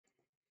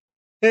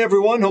Hey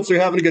everyone, hopefully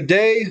you're having a good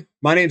day.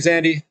 My name's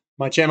Andy.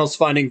 My channel's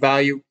Finding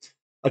Value.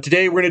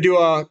 Today we're going to do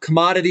a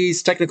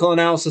commodities technical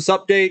analysis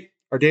update,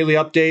 our daily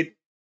update.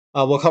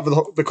 We'll cover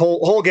the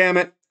whole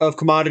gamut of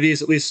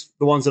commodities, at least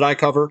the ones that I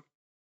cover,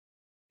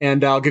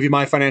 and I'll give you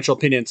my financial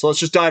opinion. So let's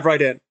just dive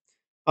right in.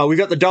 We've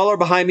got the dollar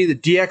behind me, the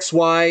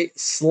DXY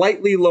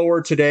slightly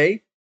lower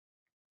today.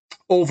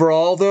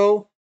 Overall,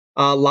 though,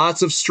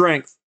 lots of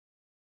strength.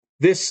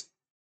 This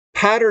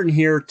pattern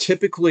here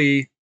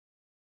typically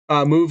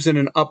moves in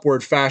an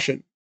upward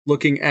fashion,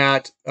 looking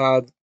at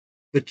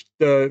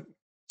the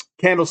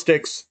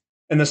candlesticks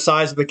and the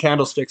size of the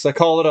candlesticks. I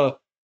call it a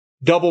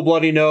double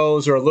bloody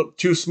nose or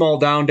two small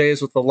down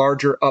days with a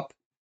larger up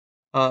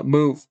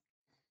move.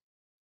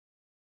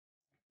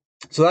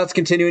 So that's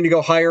continuing to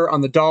go higher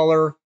on the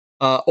dollar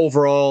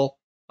overall,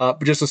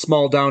 but just a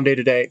small down day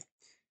today.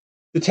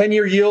 The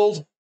 10-year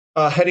yield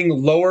heading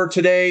lower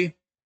today.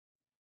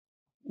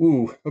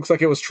 Ooh, looks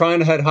like it was trying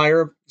to head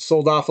higher,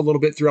 sold off a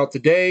little bit throughout the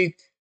day.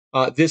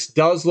 This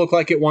does look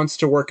like it wants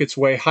to work its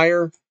way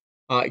higher,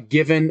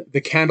 given the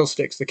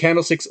candlesticks. The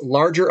candlesticks,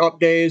 larger up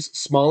days,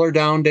 smaller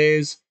down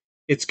days.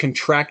 It's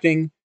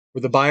contracting,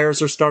 where the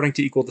buyers are starting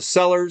to equal the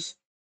sellers.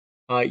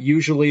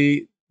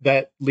 Usually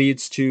that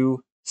leads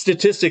to,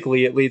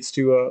 statistically, it leads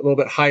to a little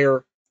bit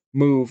higher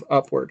move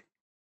upward.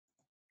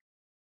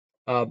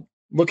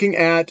 Looking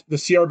at the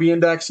CRB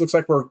index, looks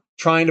like we're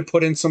trying to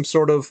put in some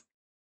sort of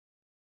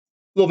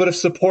little bit of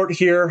support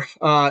here.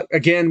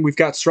 Again, we've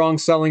got strong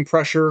selling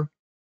pressure.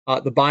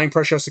 The buying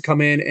pressure has to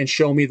come in and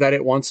show me that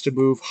it wants to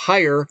move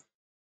higher.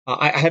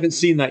 I haven't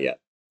seen that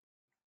yet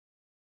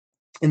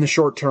in the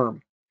short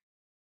term.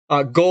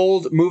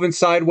 Gold moving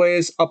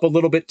sideways, up a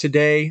little bit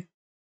today.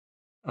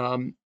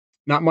 Not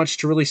much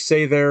to really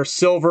say there.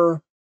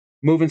 Silver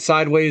moving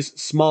sideways,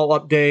 small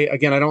up day.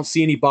 Again, I don't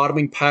see any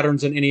bottoming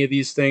patterns in any of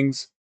these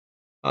things.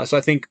 So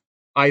I think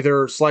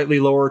either slightly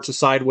lower to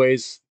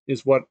sideways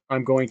is what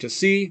I'm going to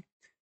see.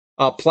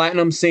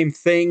 Platinum, same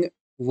thing.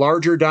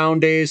 Larger down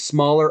days,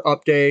 smaller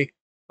up day.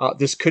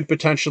 This could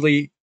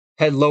potentially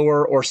head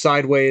lower or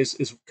sideways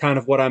is kind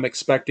of what I'm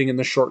expecting in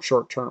the short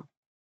term.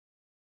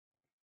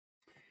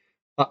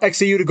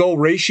 XAU to gold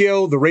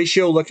ratio. The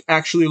ratio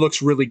actually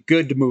looks really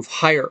good to move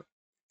higher.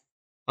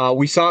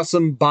 We saw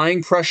some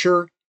buying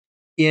pressure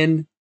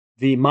in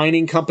the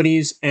mining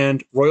companies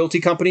and royalty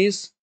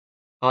companies.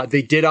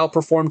 They did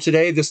outperform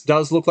today. This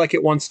does look like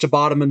it wants to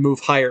bottom and move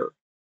higher.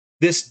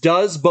 This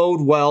does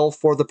bode well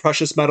for the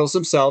precious metals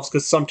themselves,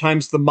 because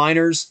sometimes the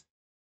miners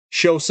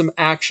show some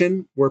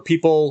action where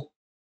people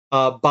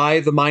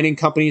buy the mining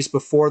companies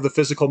before the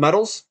physical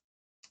metals,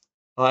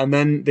 and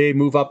then they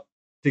move up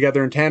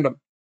together in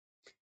tandem.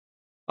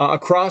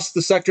 Across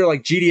the sector,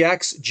 like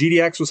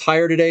GDX was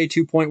higher today,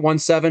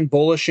 2.17,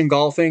 bullish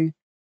engulfing,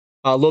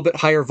 a little bit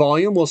higher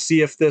volume. We'll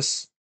see if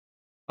this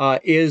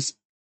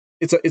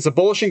it's a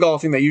bullish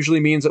engulfing. That usually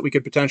means that we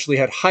could potentially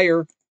head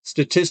higher,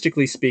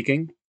 statistically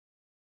speaking.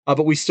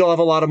 But we still have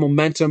a lot of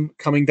momentum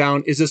coming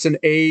down. Is this an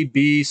A,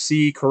 B,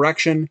 C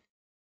correction?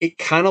 It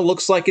kind of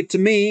looks like it to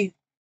me.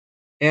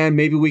 And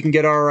maybe we can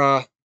get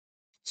our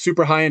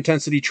super high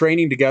intensity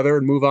training together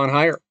and move on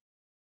higher.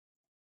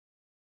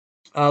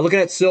 Looking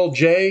at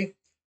SILJ,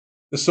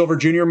 the Silver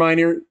Junior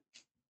Miners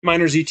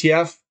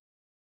ETF,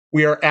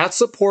 we are at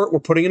support. We're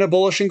putting in a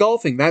bullish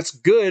engulfing. That's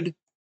good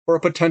for a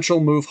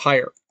potential move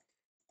higher.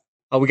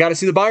 We got to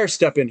see the buyers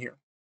step in here.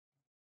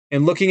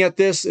 And looking at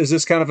this, is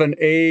this kind of an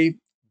A,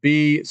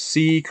 B,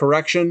 C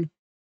correction?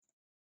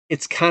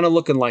 It's kind of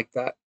looking like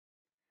that.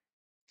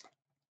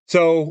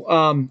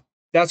 So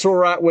that's where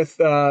we're at with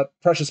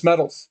precious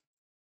metals.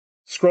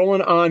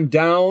 Scrolling on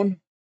down,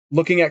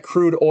 looking at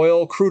crude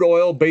oil. Crude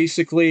oil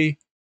basically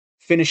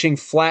finishing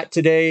flat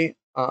today.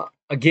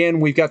 Again,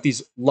 we've got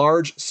these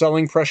large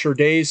selling pressure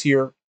days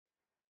here,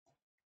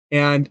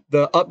 and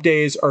the up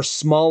days are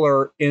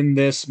smaller in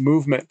this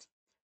movement.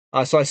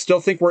 So I still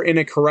think we're in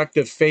a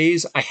corrective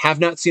phase. I have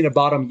not seen a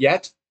bottom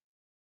yet,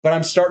 but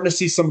I'm starting to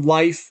see some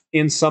life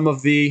in some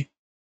of the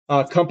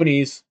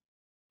companies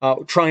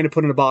trying to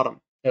put in a bottom,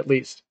 at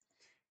least.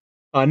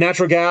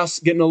 Natural gas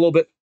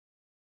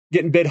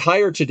getting bid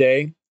higher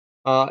today.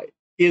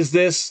 Is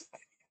this?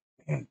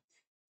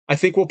 I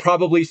think we'll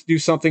probably do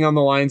something on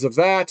the lines of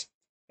that,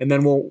 and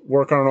then we'll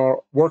work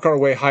our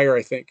way higher,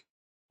 I think.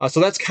 So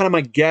that's kind of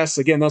my guess.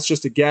 Again, that's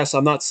just a guess.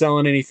 I'm not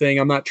selling anything.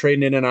 I'm not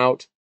trading in and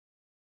out.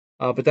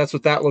 But that's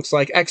what that looks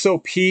like.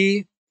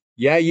 XOP,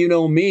 yeah, you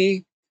know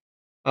me.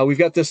 We've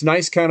got this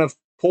nice kind of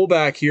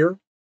pullback here.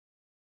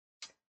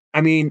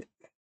 I mean,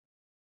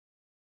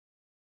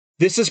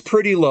 this is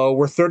pretty low.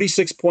 We're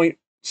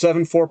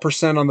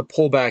 36.74% on the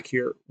pullback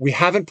here. We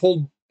haven't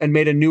pulled and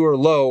made a newer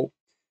low.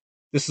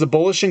 This is a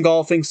bullish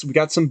engulfing, so we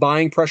got some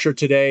buying pressure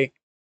today.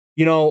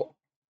 You know,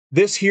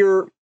 this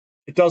here,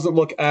 it doesn't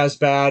look as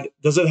bad.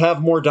 Does it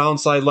have more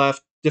downside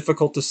left?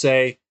 Difficult to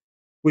say.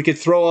 We could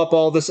throw up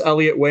all this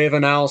Elliott wave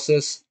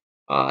analysis,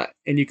 and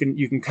you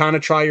can kind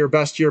of try your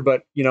best here,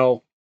 but you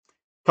know,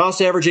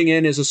 cost averaging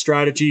in is a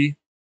strategy.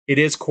 It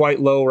is quite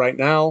low right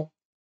now,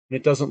 and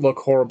it doesn't look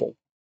horrible.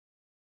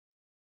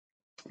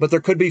 but there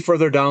could be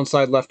further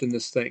downside left in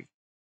this thing.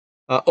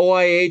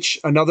 OIH,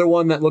 another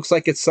one that looks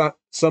like it's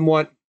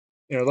somewhat,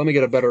 let me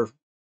get a better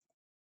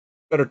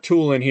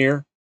tool in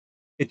here.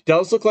 It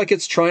does look like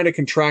it's trying to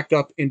contract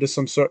up into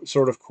some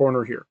sort of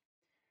corner here.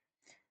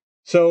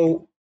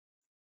 So,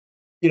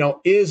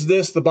 is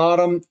this the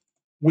bottom?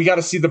 We got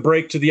to see the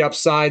break to the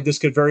upside. This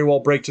could very well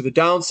break to the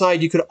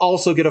downside. You could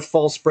also get a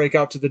false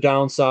breakout to the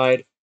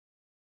downside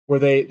where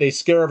they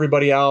scare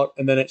everybody out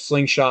and then it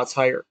slingshots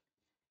higher.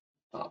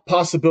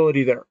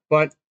 Possibility there.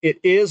 But it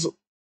is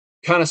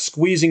kind of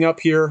squeezing up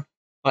here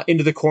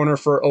into the corner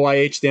for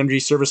OIH, the energy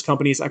service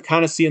companies. I'm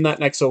kind of seeing that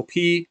in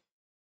XOP.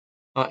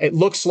 It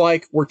looks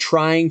like we're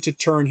trying to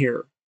turn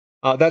here.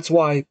 That's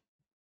why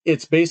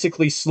it's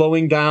basically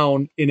slowing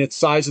down in its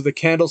size of the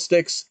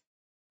candlesticks.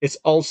 It's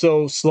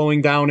also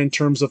slowing down in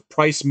terms of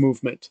price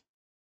movement.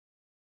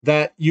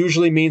 That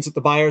usually means that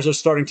the buyers are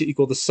starting to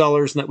equal the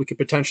sellers and that we could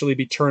potentially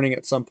be turning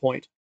at some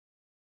point.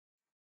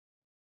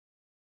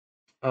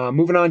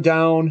 Moving on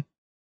down,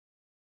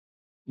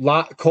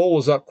 coal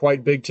was up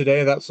quite big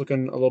today. That's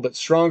looking a little bit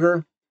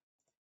stronger.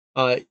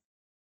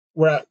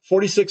 We're at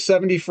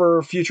 46.70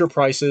 for future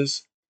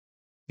prices.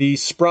 The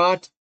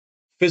Sprott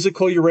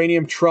Physical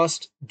Uranium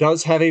Trust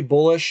does have a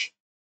bullish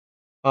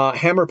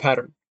hammer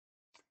pattern.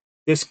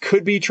 This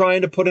could be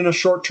trying to put in a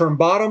short-term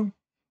bottom.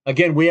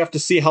 Again, we have to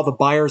see how the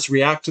buyers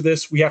react to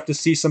this. We have to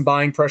see some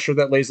buying pressure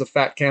that lays a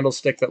fat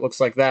candlestick that looks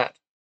like that.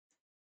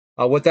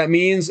 What that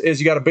means is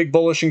you got a big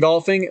bullish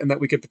engulfing and that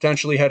we could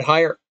potentially head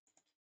higher.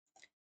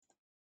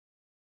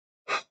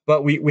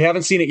 But we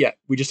haven't seen it yet.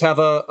 We just have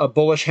a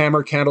bullish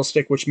hammer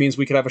candlestick, which means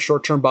we could have a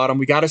short-term bottom.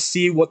 We got to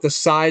see what the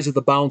size of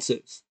the bounce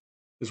is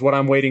what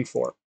I'm waiting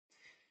for.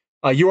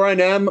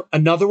 URNM,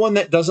 another one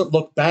that doesn't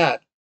look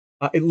bad.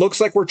 It looks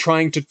like we're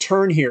trying to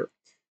turn here.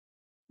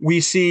 We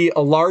see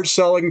a large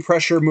selling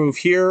pressure move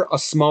here, a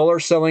smaller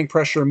selling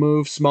pressure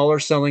move, smaller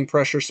selling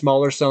pressure,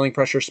 smaller selling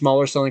pressure,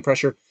 smaller selling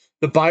pressure.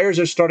 The buyers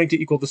are starting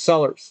to equal the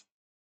sellers.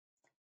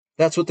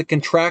 That's what the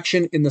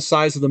contraction in the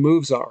size of the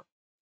moves are.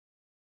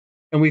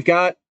 And we've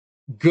got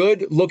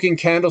good looking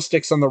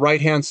candlesticks on the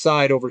right-hand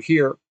side over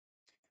here,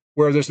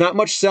 where there's not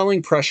much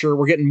selling pressure.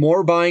 We're getting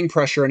more buying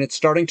pressure, and it's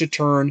starting to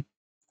turn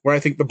where I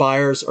think the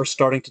buyers are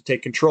starting to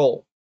take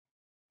control.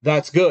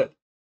 That's good.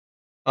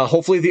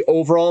 Hopefully the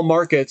overall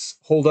markets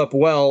hold up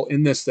well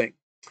in this thing.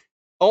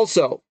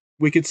 Also,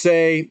 we could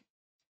say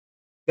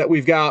that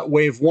we've got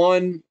wave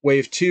 1,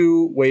 wave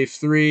 2, wave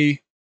 3,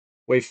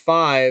 wave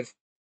 5,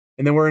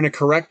 and then we're in a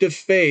corrective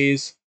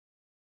phase.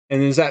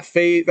 And is that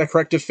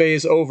corrective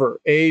phase over?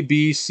 A,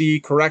 B, C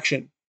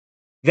correction.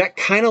 That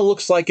kind of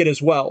looks like it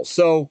as well.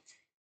 So,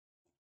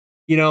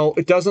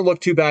 it doesn't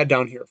look too bad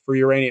down here for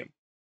uranium.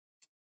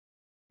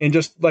 And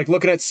just like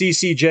looking at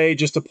CCJ,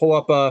 just to pull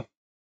up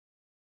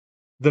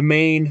the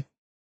main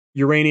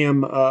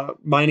uranium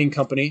mining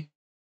company,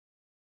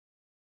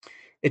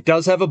 it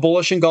does have a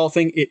bullish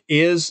engulfing. It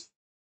is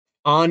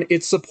on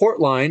its support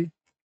line,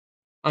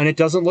 and it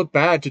doesn't look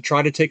bad to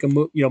try to take a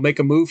make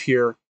a move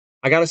here.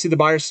 I got to see the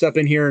buyers step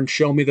in here and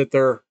show me that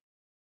they're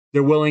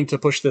willing to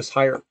push this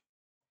higher.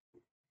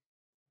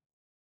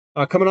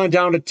 Coming on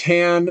down to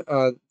TAN,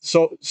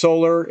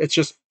 solar, it's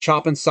just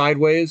chopping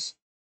sideways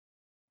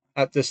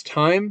at this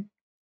time.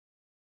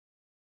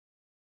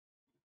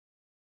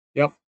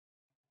 Yep.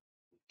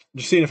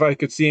 Just seeing if I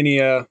could see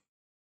any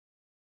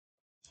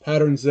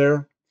patterns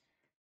there.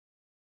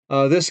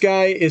 This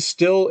guy is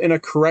still in a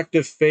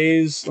corrective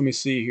phase. Let me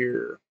see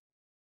here.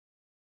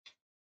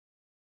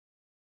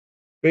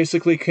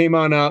 Basically came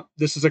on up.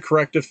 This is a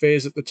corrective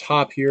phase at the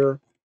top here,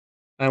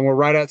 and we're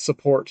right at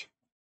support.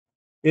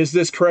 Is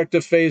this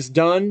corrective phase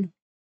done?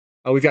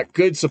 We've got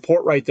good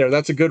support right there.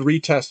 That's a good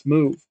retest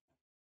move.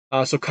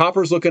 So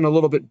copper's looking a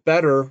little bit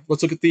better.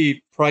 Let's look at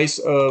the price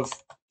of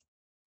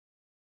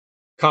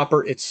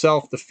copper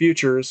itself, the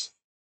futures.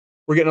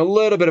 We're getting a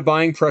little bit of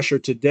buying pressure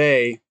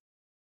today.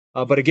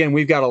 But again,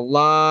 we've got a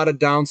lot of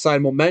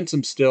downside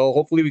momentum still.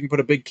 Hopefully we can put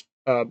a big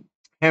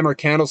hammer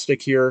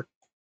candlestick here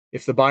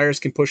if the buyers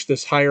can push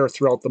this higher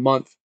throughout the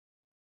month.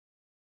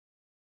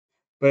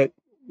 But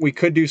we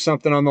could do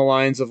something on the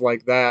lines of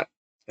like that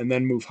and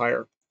then move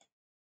higher.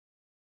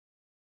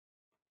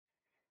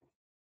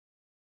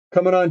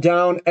 Coming on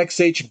down,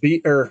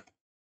 XHB, or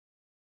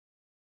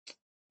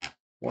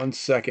one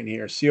second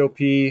here,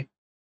 COP.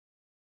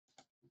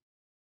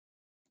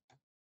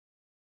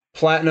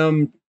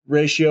 Platinum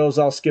ratios,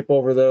 I'll skip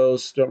over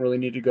those. Don't really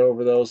need to go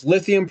over those.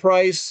 Lithium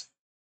price,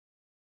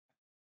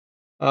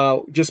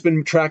 just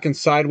been tracking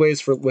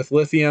sideways with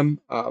lithium.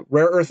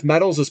 Rare earth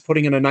metals is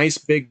putting in a nice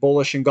big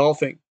bullish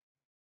engulfing.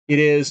 It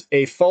is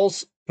a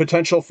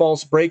potential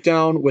false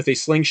breakdown with a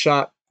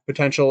slingshot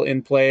potential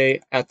in play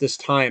at this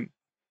time.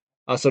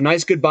 So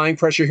nice good buying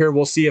pressure here.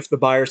 We'll see if the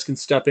buyers can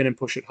step in and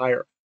push it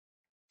higher.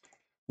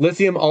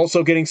 Lithium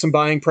also getting some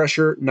buying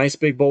pressure. Nice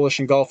big bullish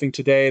engulfing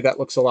today. That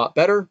looks a lot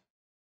better.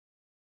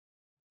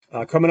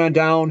 Coming on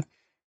down,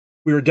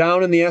 we were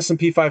down in the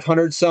S&P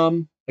 500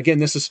 some. Again,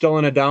 this is still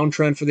in a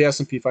downtrend for the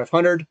S&P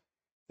 500.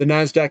 The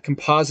NASDAQ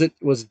composite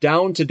was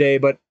down today,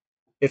 but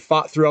it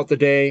fought throughout the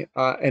day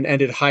and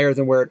ended higher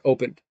than where it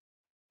opened.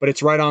 But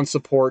it's right on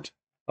support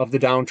of the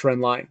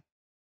downtrend line.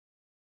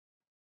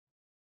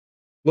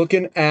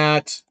 Looking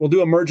at, we'll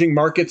do emerging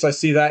markets. I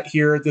see that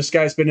here. This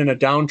guy's been in a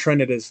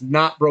downtrend. It has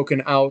not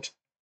broken out.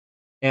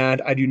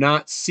 And I do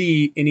not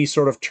see any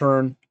sort of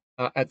turn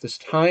at this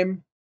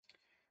time.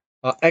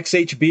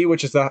 XHB,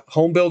 which is the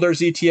home builders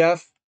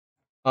ETF,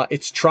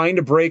 it's trying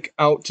to break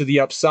out to the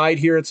upside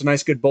here. It's a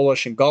nice, good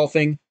bullish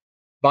engulfing.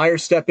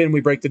 Buyers step in,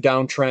 we break the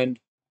downtrend,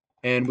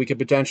 and we could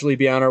potentially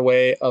be on our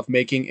way of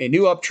making a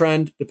new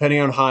uptrend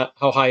depending on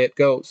how high it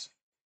goes.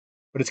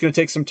 But it's going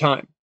to take some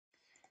time.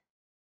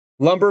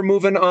 Lumber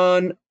moving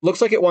on.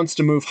 Looks like it wants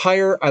to move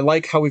higher. I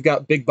like how we've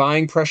got big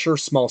buying pressure,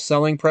 small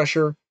selling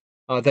pressure.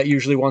 That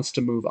usually wants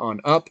to move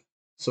on up.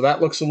 So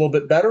that looks a little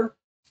bit better.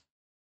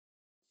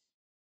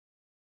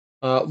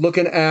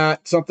 Looking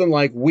at something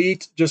like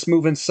wheat, just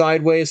moving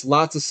sideways.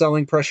 Lots of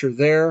selling pressure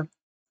there.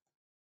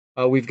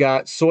 We've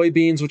got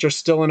soybeans, which are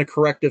still in a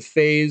corrective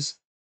phase.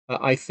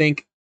 I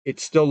think it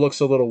still looks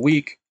a little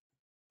weak.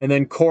 And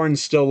then corn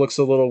still looks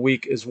a little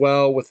weak as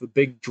well, with a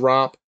big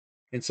drop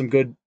and some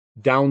good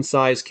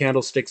downsized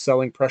candlestick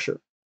selling pressure.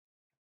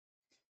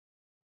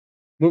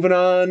 Moving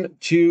on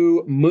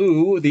to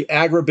MOO, the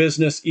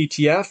agribusiness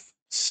ETF.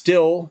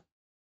 Still,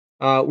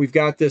 we've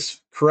got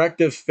this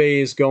corrective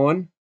phase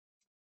going,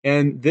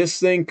 and this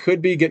thing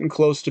could be getting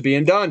close to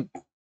being done.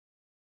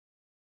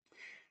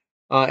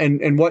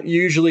 And what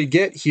you usually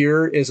get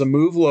here is a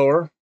move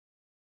lower.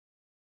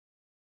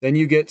 Then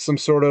you get some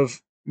sort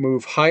of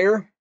move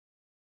higher.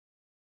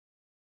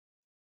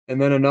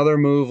 And then another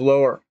move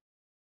lower.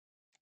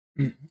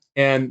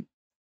 And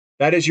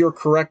that is your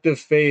corrective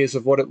phase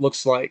of what it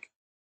looks like.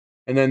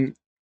 And then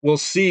we'll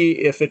see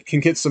if it can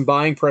get some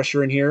buying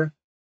pressure in here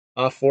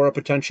for a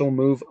potential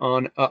move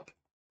on up.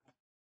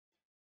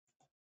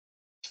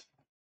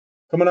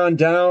 Coming on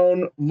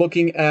down,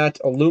 looking at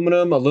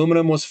aluminum.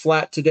 Aluminum was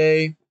flat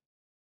today.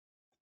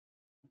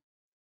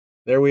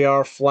 There we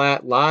are,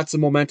 flat. Lots of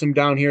momentum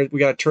down here. We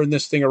got to turn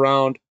this thing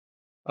around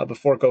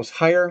before it goes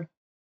higher.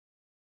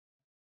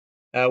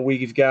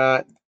 We've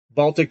got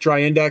Baltic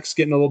Dry Index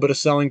getting a little bit of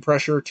selling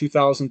pressure.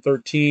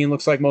 2013.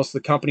 Looks like most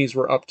of the companies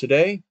were up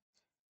today.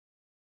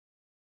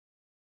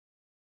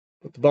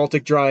 But the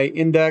Baltic Dry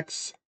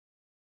Index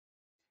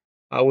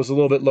was a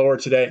little bit lower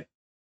today.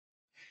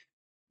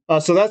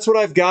 So that's what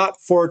I've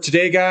got for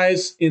today,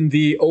 guys, in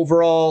the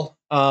overall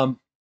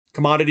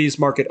commodities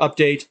market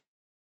update.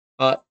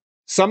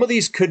 Some of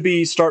these could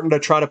be starting to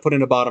try to put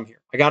in a bottom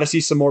here. I got to see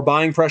some more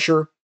buying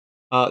pressure.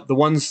 The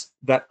ones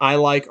that I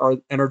like are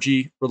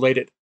energy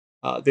related.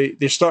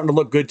 They're starting to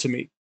look good to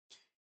me.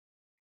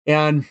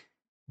 And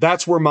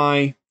that's where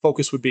my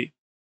focus would be.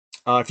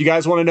 If you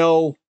guys want to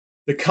know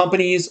the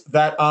companies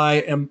that I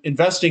am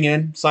investing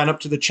in, sign up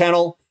to the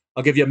channel.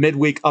 I'll give you a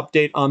midweek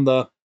update on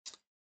the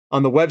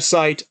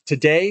website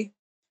today.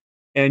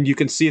 And you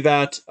can see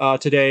that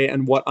today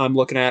and what I'm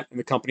looking at and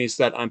the companies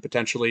that I'm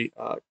potentially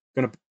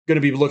going to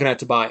be looking at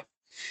to buy.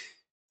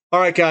 All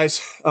right,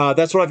 guys,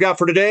 that's what I've got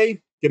for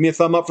today. Give me a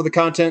thumb up for the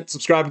content,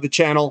 subscribe to the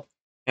channel,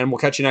 and we'll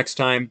catch you next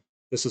time.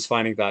 This is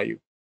Finding Value.